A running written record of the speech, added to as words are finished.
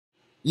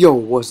Yo,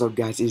 what's up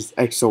guys, it's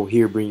EXO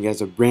here bringing you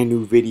guys a brand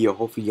new video.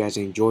 Hopefully you guys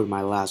enjoyed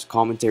my last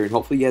commentary and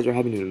hopefully you guys are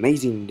having an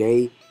amazing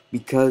day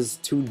because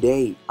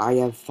today I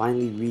have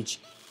finally reached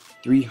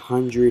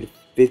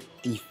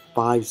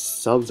 355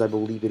 subs, I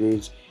believe it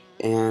is,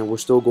 and we're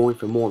still going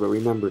for more. But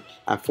remember,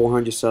 at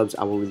 400 subs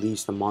I will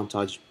release the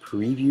montage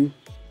preview,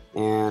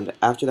 and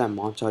after that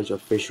montage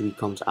officially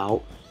comes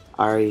out,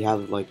 I already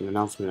have like an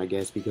announcement, I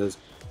guess, because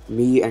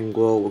me and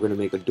Glow, we're gonna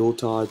make a dual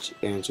touch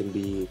and it's gonna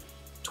be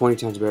 20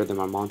 times better than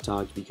my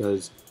montage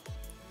because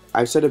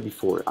I've said it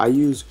before. I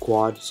use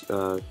quad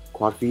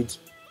feeds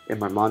in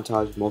my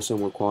montage. Most of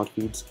them were quad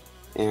feeds,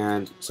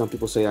 and some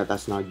people say that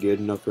that's not good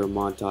enough for a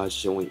montage.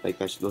 Showing like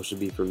those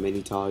should be for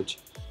mini taj.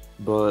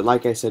 But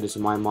like I said, it's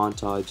my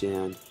montage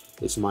and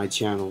it's my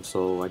channel,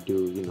 so I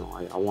do,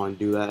 I want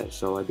to do that,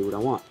 so I do what I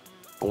want.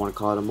 I want to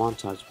call it a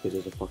montage because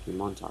it's a fucking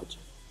montage.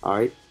 All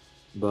right,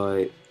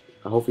 but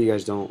I hope you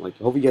guys don't like.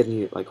 Hope you guys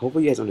need like.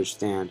 Hopefully you guys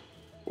understand,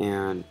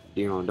 and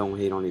don't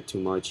hate on it too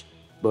much.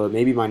 But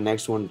maybe my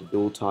next one, the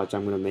dual touch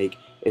I'm gonna make,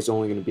 it's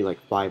only gonna be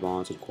like 5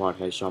 ons and quad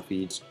headshot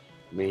feeds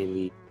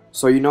mainly.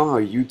 So you know how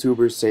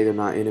YouTubers say they're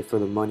not in it for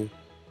the money?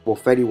 Well,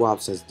 Fetty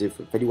Wap says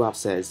different. Fetty Wap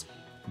says,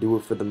 do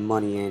it for the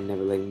money and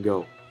never letting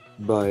go.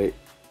 But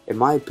in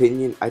my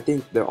opinion, I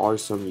think there are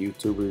some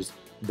YouTubers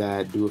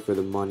that do it for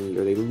the money,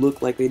 or they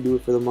look like they do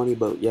it for the money,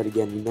 but yet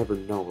again, you never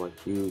know. Like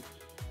you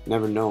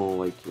never know,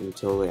 like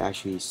until they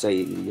actually say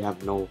it. You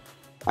have no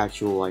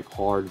actual like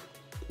hard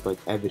like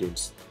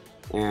evidence,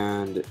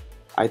 and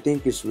I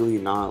think it's really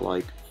not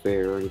like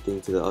fair or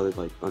anything to the other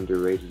like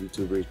underrated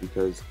YouTubers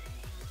because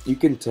you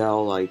can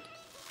tell like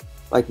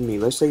me,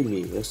 let's say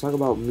me, let's talk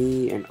about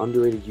me and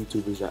underrated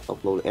YouTubers that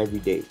upload every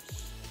day.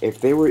 If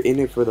they were in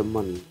it for the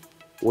money,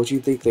 what you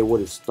think they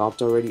would have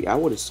stopped already? I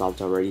would have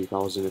stopped already if I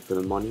was in it for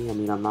the money. I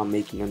mean, I'm not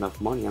making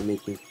enough money. I'm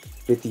making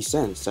 50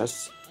 cents.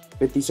 That's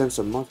 50 cents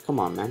a month. Come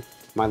on, man.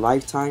 My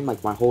lifetime,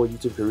 like my whole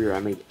YouTube career,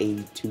 I made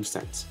 82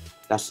 cents.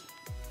 That's,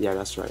 yeah,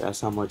 that's right. That's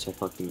how much I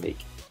fucking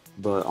make.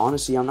 But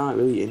honestly, I'm not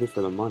really in it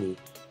for the money,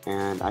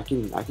 and I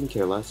can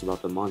care less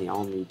about the money. I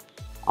only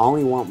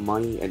want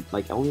money, and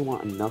like I only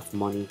want enough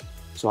money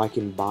so I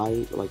can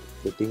buy like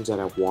the things that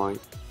I want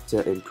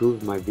to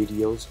improve my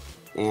videos,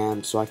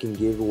 and so I can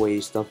give away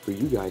stuff for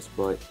you guys.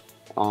 But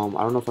I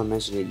don't know if I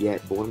mentioned it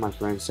yet, but one of my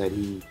friends said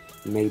he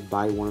may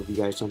buy one of you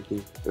guys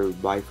something or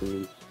buy for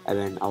me, and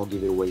then I'll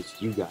give it away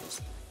to you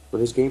guys. But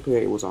this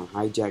gameplay, it was on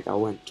hijack. I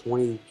went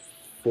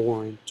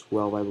 24 and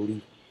 12, I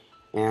believe,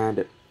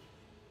 and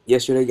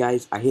yesterday,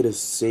 guys, I hit a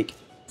sick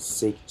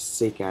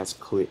ass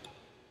clip.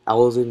 I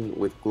was in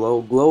with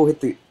Glow. Glow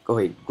hit a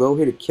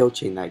kill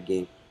chain that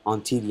game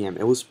on TDM.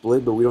 It was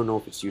split, but we don't know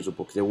if it's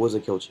usable because it was a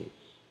kill chain,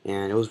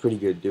 and it was pretty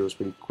good. It was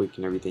pretty quick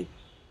and everything.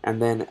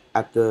 And then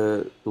at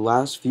the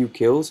last few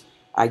kills,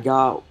 I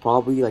got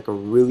probably like a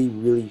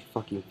really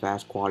fucking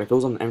fast quad. If it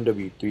was on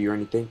MW3 or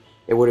anything,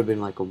 it would have been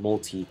like a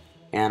multi,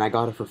 and I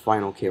got it for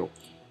final kill.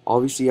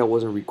 Obviously, I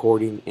wasn't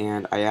recording,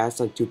 and I asked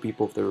like two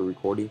people if they were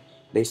recording.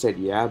 They said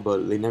yeah,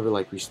 but they never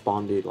like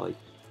responded. Like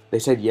they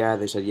said yeah, I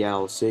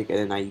was sick, and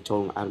then I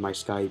told them out of my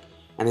Skype,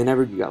 and they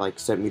never got like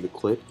sent me the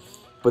clip.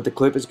 But the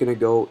clip is gonna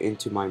go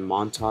into my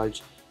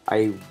montage.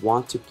 I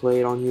want to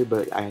play it on here,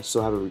 but I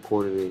still haven't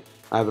recorded it.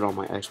 I have it on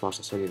my Xbox.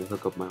 I still need to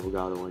hook up my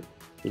Elgato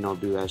and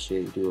do that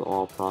shit, do it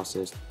all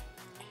processed.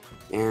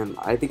 And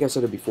I think I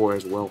said it before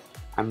as well.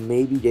 I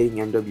may be getting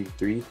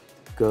MW3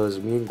 because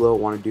me and Glow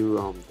want to do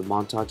the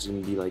montage is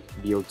gonna be like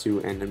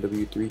BO2 and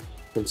MW3.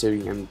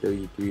 Considering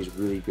MW3 is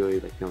really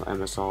good, like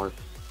MSR,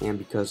 and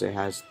because it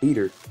has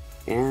theater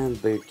and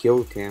the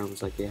kill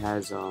cams, like it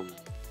has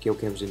kill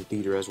cams in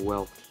theater as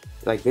well.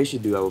 Like they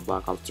should do that with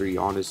Black Ops 3.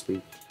 Honestly,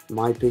 in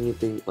my opinion,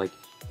 thing like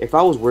if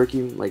I was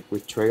working like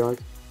with Treyarch,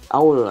 I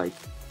would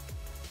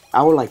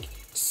like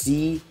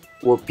see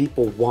what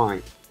people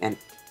want and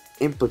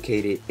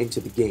implicate it into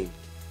the game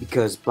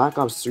because Black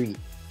Ops 3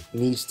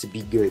 needs to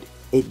be good.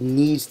 It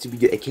needs to be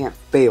good. It can't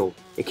fail.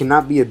 It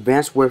cannot be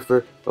Advanced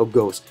Warfare or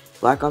Ghost.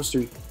 Black Ops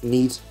 3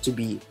 needs to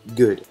be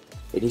good.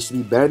 It needs to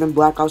be better than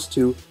Black Ops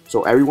 2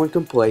 so everyone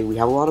can play. We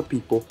have a lot of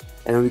people,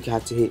 and then we can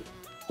have to hit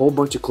a whole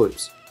bunch of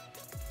clips.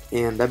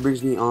 And that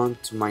brings me on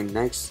to my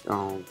next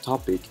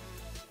topic.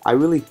 I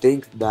really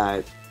think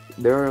that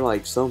there are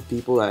like some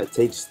people that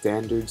take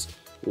standards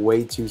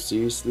way too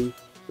seriously,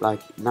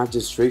 like not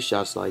just straight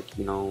shots, like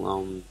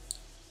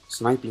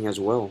sniping as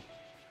well.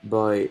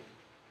 But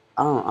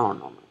I don't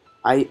know, man.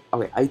 I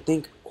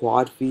think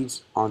quad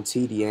feeds on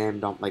TDM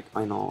don't like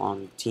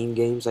on team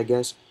games. I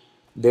guess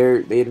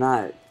they're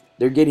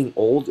getting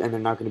old and they're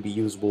not going to be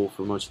usable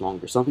for much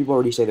longer. Some people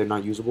already say they're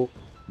not usable,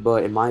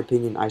 but in my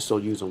opinion, I still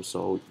use them.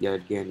 So yeah,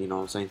 again, you know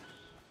what I'm saying.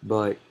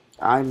 But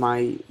I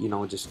might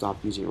just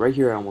stop using it. Right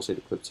here, I almost hit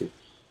the clip too,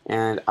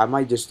 and I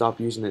might just stop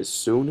using it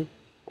soon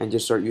and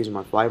just start using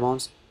my 5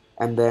 ons.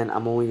 And then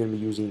I'm only going to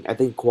be using, I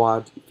think,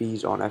 quad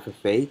feeds on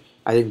FFA.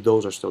 I think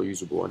those are still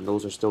usable, and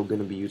those are still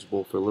going to be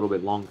usable for a little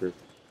bit longer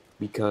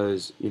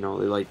because they're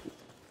like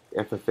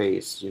FFA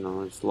is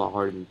it's a lot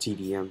harder than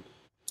TDM.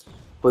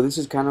 But this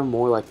is kind of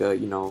more like a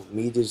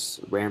me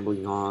just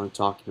rambling on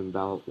talking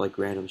about like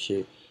random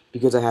shit.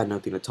 because I had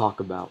nothing to talk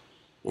about.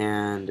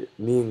 And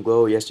me and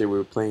Glow yesterday we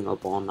were playing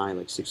up all night,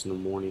 like 6 in the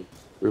morning.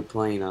 We were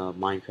playing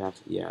Minecraft,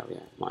 yeah,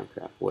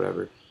 Minecraft,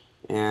 whatever.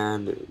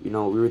 And we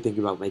were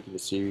thinking about making a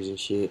series and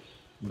shit.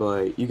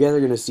 But you guys are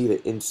gonna see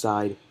the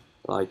inside,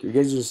 like you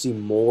guys are gonna see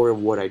more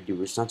of what I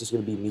do. It's not just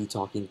gonna be me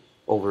talking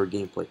over a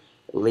gameplay.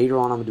 Later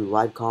on, I'm gonna do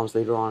live comms.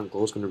 Later on,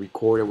 Glow's gonna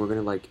record, and we're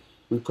gonna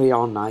we play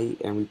all night,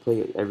 and we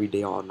play every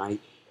day all night,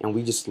 and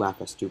we just laugh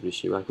at stupid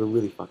shit. Like we're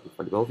really fucking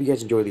funny. But I hope you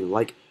guys enjoy. Leave a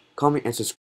like, comment, and subscribe.